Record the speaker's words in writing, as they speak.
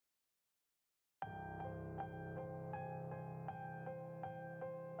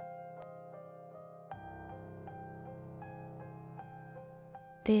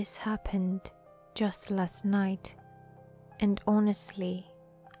This happened just last night, and honestly,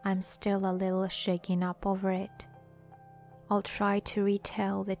 I'm still a little shaken up over it. I'll try to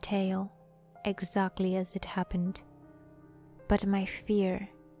retell the tale exactly as it happened, but my fear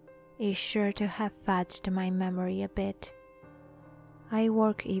is sure to have fudged my memory a bit. I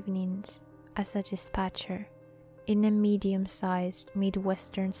work evenings as a dispatcher in a medium-sized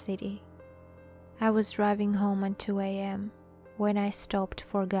Midwestern city. I was driving home at 2 a.m. when I stopped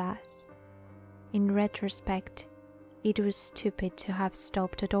for gas. In retrospect, it was stupid to have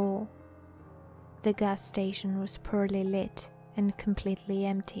stopped at all. The gas station was poorly lit and completely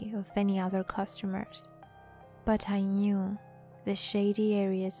empty of any other customers, but I knew the shady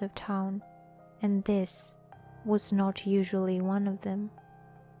areas of town, and this was not usually one of them.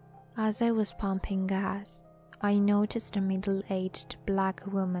 As I was pumping gas, I noticed a middle-aged black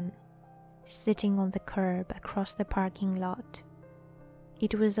woman sitting on the curb across the parking lot.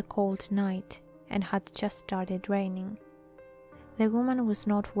 It was a cold night and had just started raining. The woman was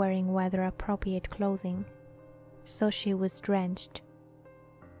not wearing weather-appropriate clothing, so she was drenched.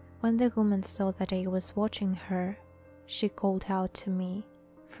 When the woman saw that I was watching her, she called out to me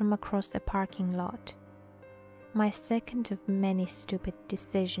from across the parking lot. My second of many stupid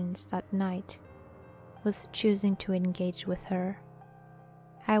decisions that night was choosing to engage with her.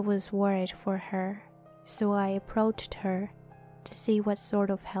 I was worried for her, so I approached her to see what sort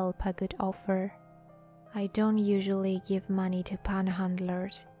of help I could offer. I don't usually give money to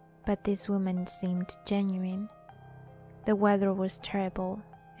panhandlers, but this woman seemed genuine. The weather was terrible,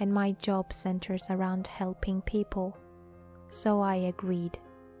 and my job centers around helping people, so I agreed.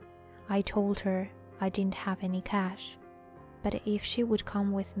 I told her I didn't have any cash, but if she would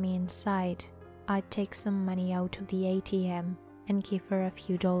come with me inside, I'd take some money out of the ATM and give her a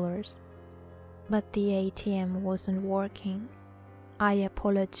few dollars. But the ATM wasn't working. I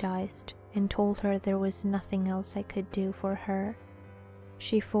apologized and told her there was nothing else I could do for her.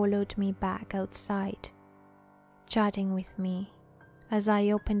 She followed me back outside, chatting with me as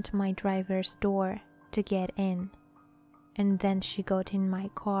I opened my driver's door to get in, and then she got in my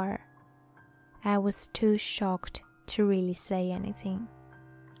car. I was too shocked to really say anything.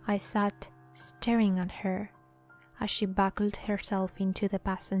 I sat staring at her as she buckled herself into the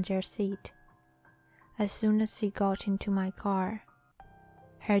passenger seat. As soon as she got into my car,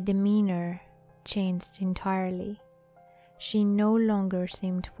 her demeanor changed entirely. She no longer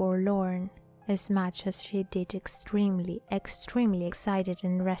seemed forlorn as much as she did extremely excited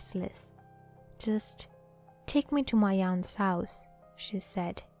and restless. "Just take me to my aunt's house," she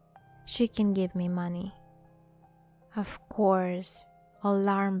said. "She can give me money." Of course,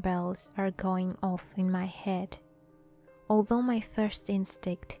 alarm bells are going off in my head. Although my first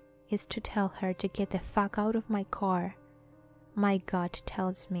instinct is to tell her to get the fuck out of my car, my gut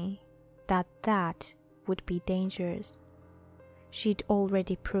tells me that that would be dangerous. She'd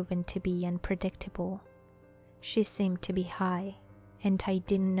already proven to be unpredictable. She seemed to be high, and I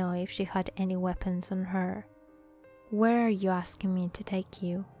didn't know if she had any weapons on her. "Where are you asking me to take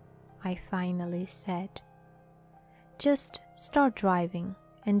you?" I finally said. "Just start driving,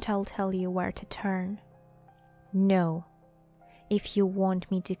 and I'll tell you where to turn." "No. If you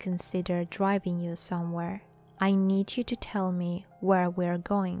want me to consider driving you somewhere, I need you to tell me where we're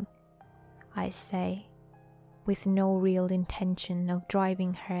going," I say, with no real intention of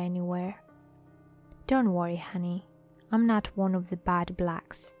driving her anywhere. "Don't worry, honey. I'm not one of the bad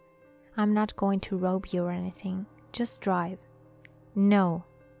blacks. I'm not going to rob you or anything. Just drive." "No,"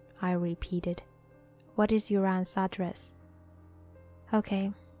 I repeated. "What is your aunt's address?"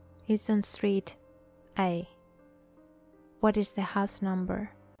 "Okay, it's on Street A." "What is the house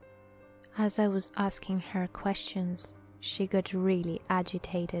number?" As I was asking her questions, she got really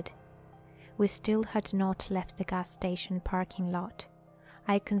agitated. We still had not left the gas station parking lot.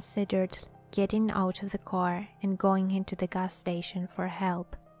 I considered getting out of the car and going into the gas station for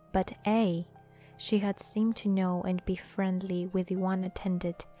help, but A, she had seemed to know and be friendly with the one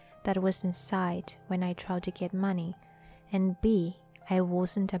attendant that was inside when I tried to get money, and B, I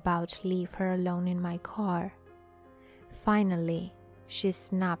wasn't about to leave her alone in my car. Finally, she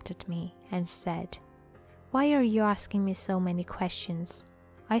snapped at me and said, "Why are you asking me so many questions?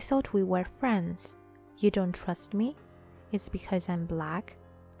 I thought we were friends. You don't trust me? It's because I'm black?"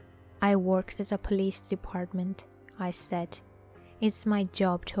 "I worked at a police department," I said. "It's my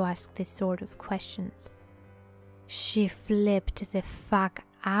job to ask this sort of questions." She flipped the fuck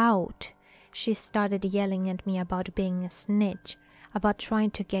out. She started yelling at me about being a snitch, about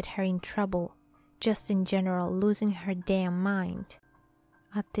trying to get her in trouble, just in general losing her damn mind.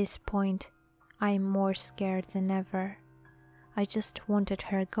 At this point, I am more scared than ever. I just wanted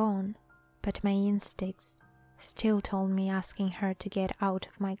her gone, but my instincts still told me asking her to get out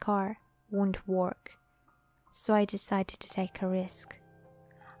of my car won't work. So I decided to take a risk.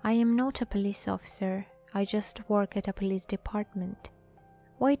 I am not a police officer, I just work at a police department.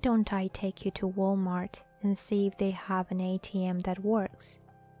 Why don't I take you to Walmart and see if they have an ATM that works?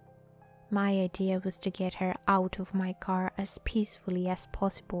 My idea was to get her out of my car as peacefully as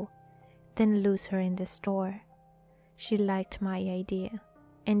possible, then lose her in the store. She liked my idea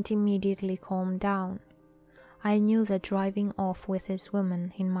and immediately calmed down. I knew that driving off with this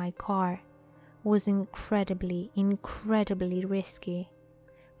woman in my car was incredibly risky,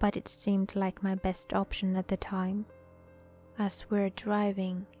 but it seemed like my best option at the time. As we're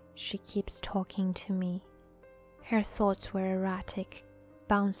driving, she keeps talking to me. Her thoughts were erratic,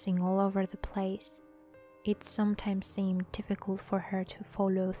 bouncing all over the place. It sometimes seemed difficult for her to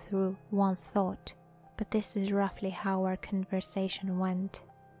follow through one thought, but this is roughly how our conversation went.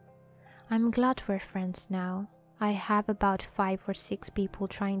 I'm glad we're friends now. I have about 5 or 6 people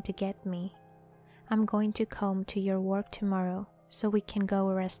trying to get me. I'm going to come to your work tomorrow so we can go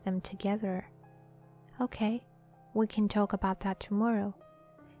arrest them together. Okay, we can talk about that tomorrow.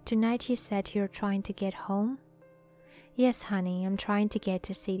 Tonight you said you're trying to get home? Yes, honey, I'm trying to get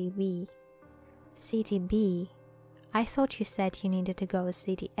to City B. City B? I thought you said you needed to go to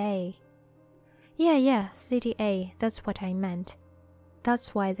City A. Yeah, City A, that's what I meant.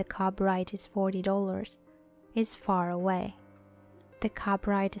 That's why the cab ride is $40. It's far away. The cab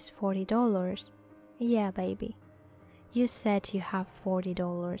ride is $40? Yeah, baby. You said you have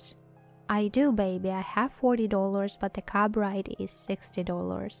 $40. I do, baby, I have $40, but the cab ride is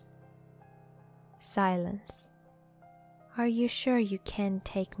 $60. Silence. Are you sure you can't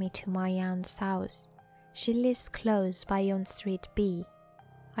take me to my aunt's house? She lives close by on Street B.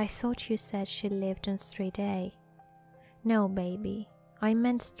 I thought you said she lived on Street A. No, baby, I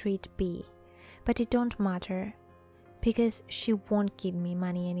meant Street B, but it don't matter, because she won't give me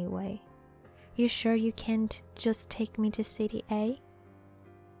money anyway. You sure you can't just take me to City A?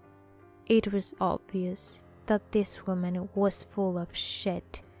 It was obvious that this woman was full of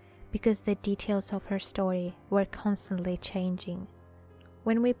shit, because the details of her story were constantly changing.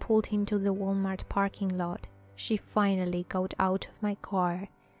 When we pulled into the Walmart parking lot, she finally got out of my car,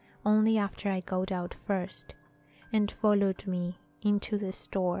 only after I got out first, and followed me into the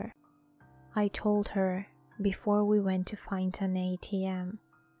store. I told her, before we went to find an ATM,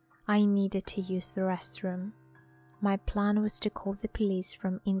 I needed to use the restroom. My plan was to call the police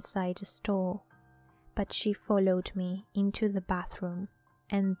from inside the stall, but she followed me into the bathroom,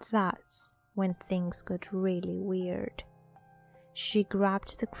 and that's when things got really weird. She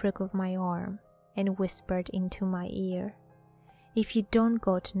grabbed the crook of my arm and whispered into my ear, "If you don't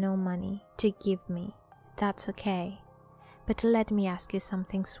got no money to give me, that's okay. But let me ask you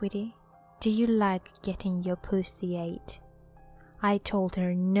something, sweetie. Do you like getting your pussy ate?" I told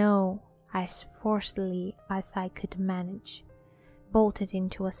her no as forcefully as I could manage, bolted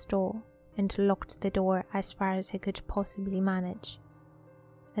into a stall, and locked the door as far as I could possibly manage.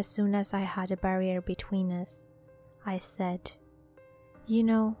 As soon as I had a barrier between us, I said, "You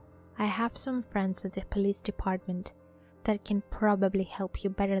know, I have some friends at the police department that can probably help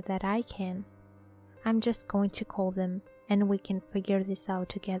you better than I can. I'm just going to call them and we can figure this out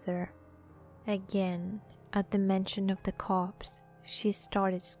together." Again, at the mention of the cops, she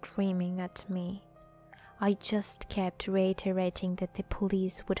started screaming at me. I just kept reiterating that the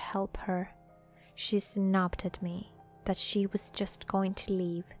police would help her. She snapped at me that she was just going to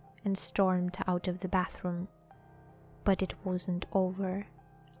leave and stormed out of the bathroom. But it wasn't over.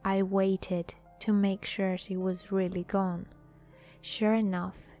 I waited to make sure she was really gone. Sure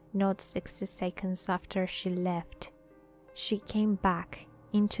enough, not 60 seconds after she left, she came back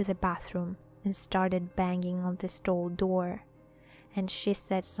into the bathroom and started banging on the stall door, and she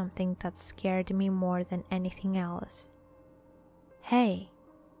said something that scared me more than anything else. "Hey,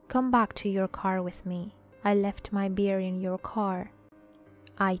 come back to your car with me. I left my beer in your car."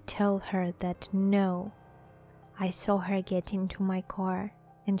 I tell her that no. I saw her get into my car,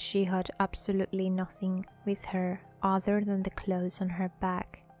 and she had absolutely nothing with her other than the clothes on her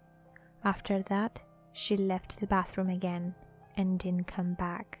back. After that, she left the bathroom again and didn't come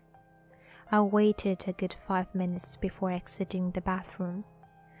back. I waited a good 5 minutes before exiting the bathroom.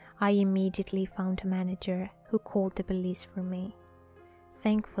 I immediately found a manager who called the police for me.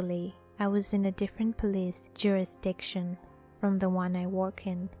 Thankfully, I was in a different police jurisdiction from the one I work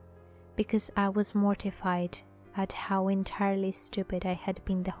in, because I was mortified at how entirely stupid I had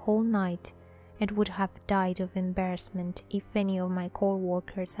been the whole night and would have died of embarrassment if any of my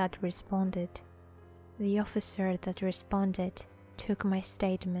co-workers had responded. The officer that responded took my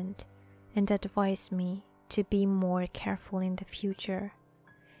statement and advised me to be more careful in the future.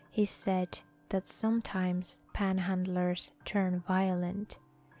 He said that sometimes panhandlers turn violent,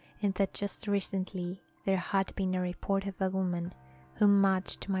 and that just recently there had been a report of a woman who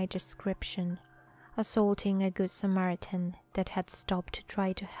matched my description, assaulting a good Samaritan that had stopped to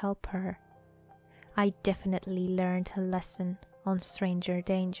try to help her. I definitely learned a lesson on stranger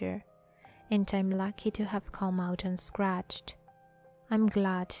danger, and I'm lucky to have come out unscratched. I'm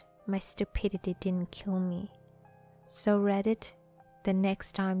glad my stupidity didn't kill me. So Reddit, the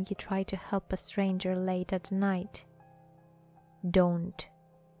next time you try to help a stranger late at night, don't.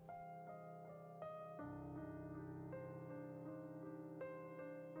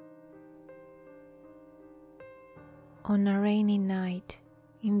 On a rainy night,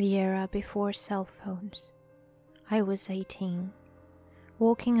 in the era before cell phones, I was 18,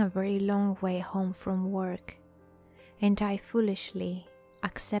 walking a very long way home from work, and I foolishly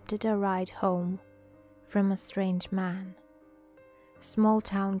accepted a ride home from a strange man, small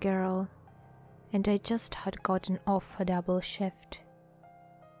town girl, and I just had gotten off a double shift.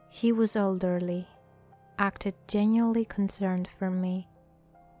 He was elderly, acted genuinely concerned for me,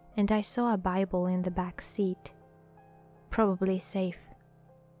 and I saw a Bible in the back seat. Probably safe,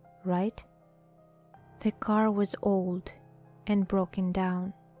 right? The car was old and broken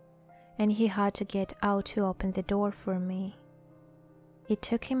down, and he had to get out to open the door for me. It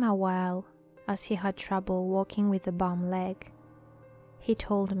took him a while, as he had trouble walking with a bum leg. He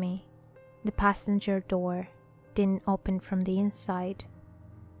told me the passenger door didn't open from the inside.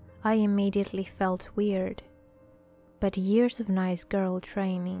 I immediately felt weird, but years of nice girl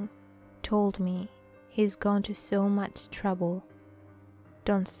training told me he's gone to so much trouble.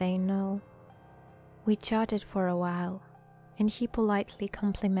 Don't say no. We chatted for a while, and he politely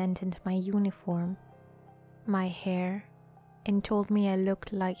complimented my uniform, my hair, and told me I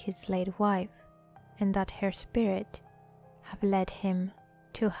looked like his late wife, and that her spirit have led him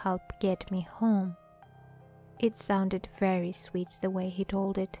to help get me home. It sounded very sweet the way he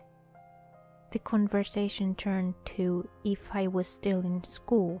told it. The conversation turned to if I was still in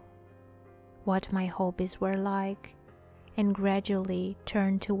school, what my hobbies were like, and gradually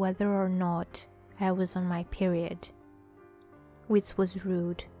turned to whether or not I was on my period, which was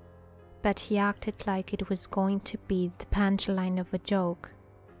rude, but he acted like it was going to be the punchline of a joke,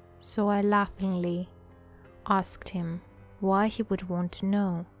 so I laughingly asked him why he would want to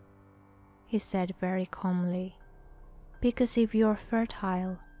know. He said very calmly, "Because if you're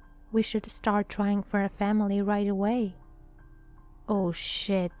fertile, we should start trying for a family right away." Oh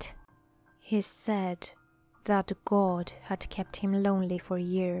shit. He said that God had kept him lonely for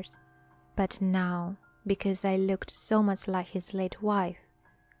years, but now, because I looked so much like his late wife,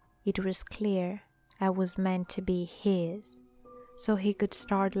 it was clear I was meant to be his, so he could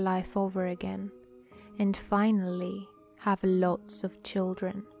start life over again, and finally have lots of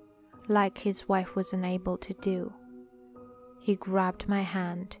children, like his wife was unable to do. He grabbed my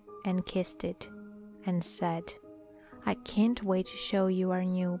hand and kissed it, and said, "I can't wait to show you our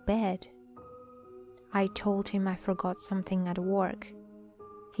new bed." I told him I forgot something at work.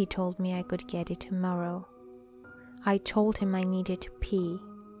 He told me I could get it tomorrow. I told him I needed to pee,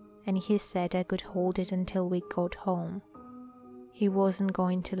 and he said I could hold it until we got home. He wasn't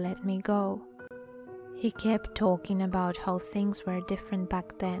going to let me go. He kept talking about how things were different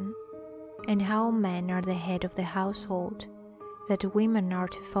back then, and how men are the head of the household, that women are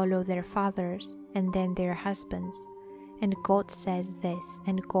to follow their fathers and then their husbands, and God says this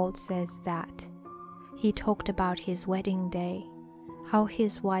and God says that. He talked about his wedding day, how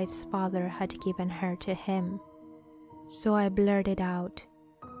his wife's father had given her to him. So I blurted out,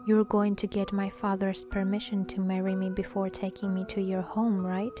 "You're going to get my father's permission to marry me before taking me to your home,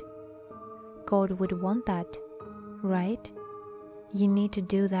 right? God would want that, right? You need to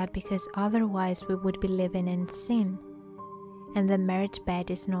do that because otherwise we would be living in sin. And the marriage bed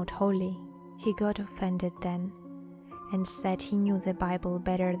is not holy." He got offended then, and said he knew the Bible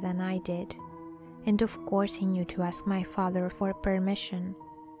better than I did. And of course he knew to ask my father for permission.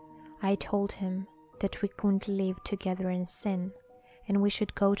 I told him that we couldn't live together in sin, and we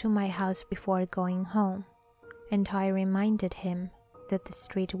should go to my house before going home, and I reminded him that the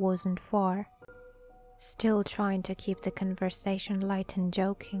street wasn't far, still trying to keep the conversation light and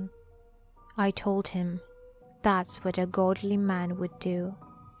joking. I told him that's what a godly man would do,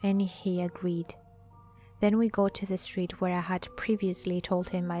 and he agreed. Then we got to the street where I had previously told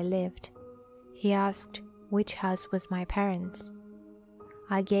him I lived. He asked which house was my parents'.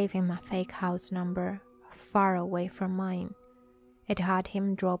 I gave him a fake house number, far away from mine. It had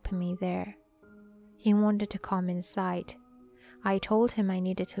him drop me there. He wanted to come inside. I told him I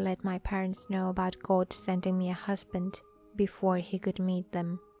needed to let my parents know about God sending me a husband before he could meet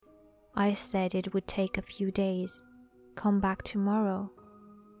them. I said it would take a few days. Come back tomorrow.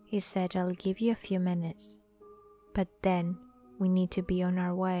 He said, I'll give you a few minutes, but then we need to be on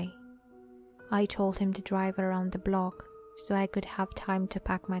our way. I told him to drive around the block so I could have time to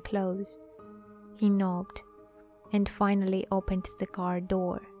pack my clothes. He nodded and finally opened the car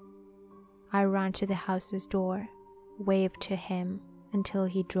door. I ran to the house's door, waved to him until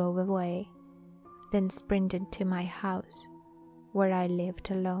he drove away, then sprinted to my house, where I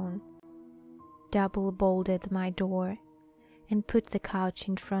lived alone, double-bolted my door, and put the couch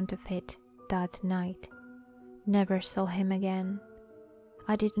in front of it that night. Never saw him again.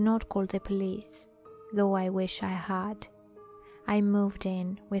 I did not call the police, though I wish I had. I moved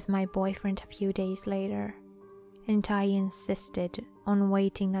in with my boyfriend a few days later, and I insisted on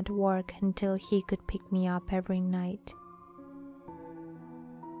waiting at work until he could pick me up every night.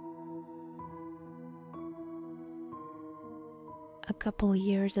 A couple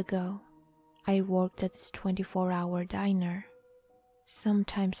years ago, I worked at this 24-hour diner.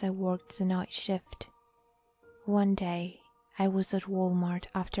 Sometimes I worked the night shift. One day, I was at Walmart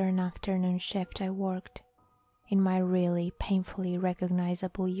after an afternoon shift I worked, in my really painfully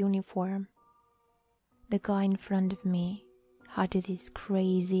recognizable uniform. The guy in front of me had these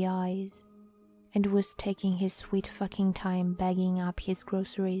crazy eyes and was taking his sweet fucking time bagging up his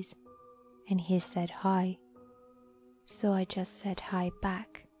groceries, and he said hi. So I just said hi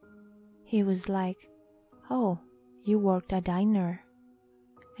back. He was like, "Oh, you worked at diner?"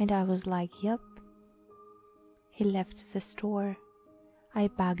 And I was like, "Yup." He left the store. I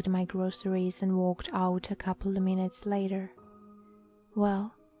bagged my groceries and walked out a couple of minutes later.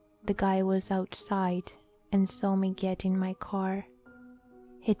 Well, the guy was outside and saw me get in my car.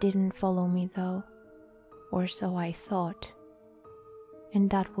 He didn't follow me though, or so I thought. And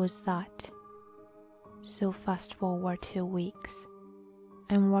that was that. So fast forward 2 weeks.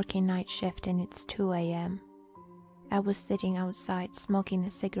 I'm working night shift and it's 2 a.m. I was sitting outside smoking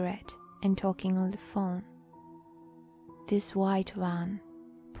a cigarette and talking on the phone. This white van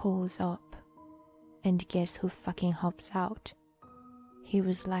pulls up, and guess who fucking hops out? He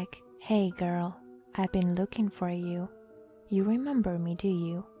was like, "Hey girl, I've been looking for you. You remember me, do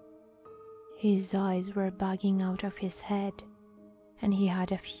you?" His eyes were bugging out of his head, and he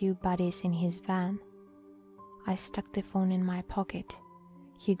had a few buddies in his van. I stuck the phone in my pocket.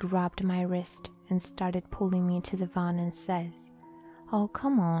 He grabbed my wrist and started pulling me to the van and says, "Oh,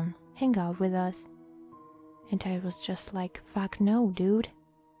 come on, hang out with us." And I was just like, "Fuck no, dude."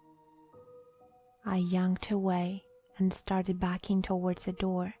 I yanked away and started backing towards the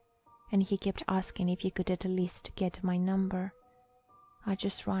door, and he kept asking if he could at least get my number. I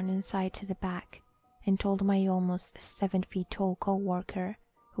just ran inside to the back and told my almost 7 feet tall co-worker,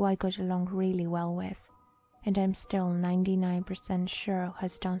 who I got along really well with, and I'm still 99% sure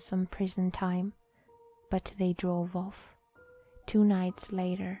has done some prison time, but they drove off. 2 nights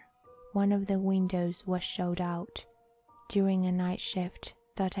later, one of the windows was showed out during a night shift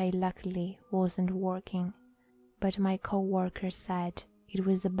that I luckily wasn't working, but my co-worker said it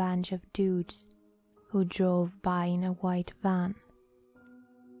was a bunch of dudes who drove by in a white van.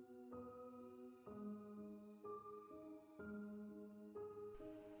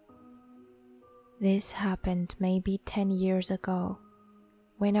 This happened maybe 10 years ago,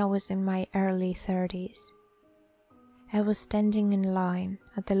 when I was in my early 30s. I was standing in line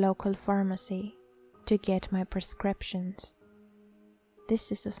at the local pharmacy to get my prescriptions.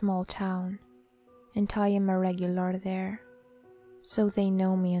 This is a small town, and I am a regular there, so they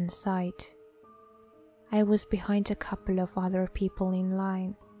know me on sight. I was behind a couple of other people in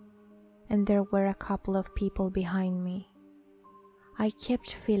line, and there were a couple of people behind me. I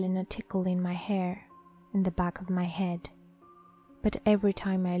kept feeling a tickle in my hair, in the back of my head, but every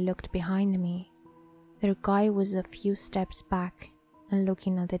time I looked behind me, their guy was a few steps back and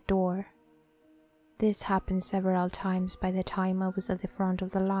looking at the door. This happened several times by the time I was at the front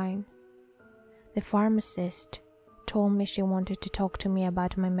of the line. The pharmacist told me she wanted to talk to me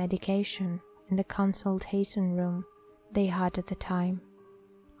about my medication in the consultation room they had at the time.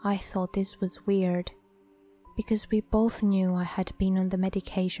 I thought this was weird, because we both knew I had been on the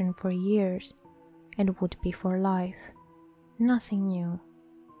medication for years and would be for life. Nothing new.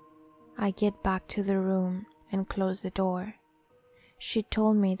 I get back to the room and close the door. She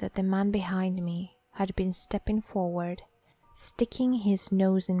told me that the man behind me had been stepping forward, sticking his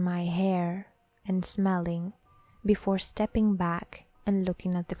nose in my hair and smelling, before stepping back and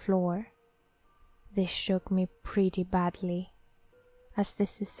looking at the floor. This shook me pretty badly, as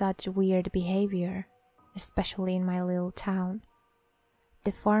this is such weird behavior especially in my little town.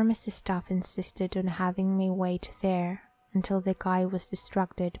 The pharmacy staff insisted on having me wait there until the guy was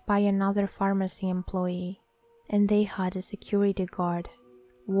distracted by another pharmacy employee, and they had a security guard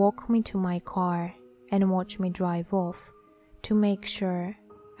walk me to my car and watch me drive off to make sure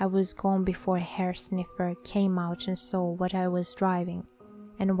I was gone before a hair sniffer came out and saw what I was driving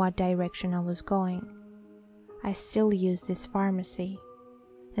and what direction I was going. I still use this pharmacy,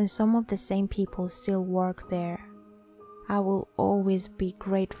 and some of the same people still work there. I will always be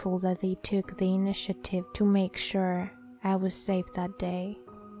grateful that they took the initiative to make sure I was safe that day.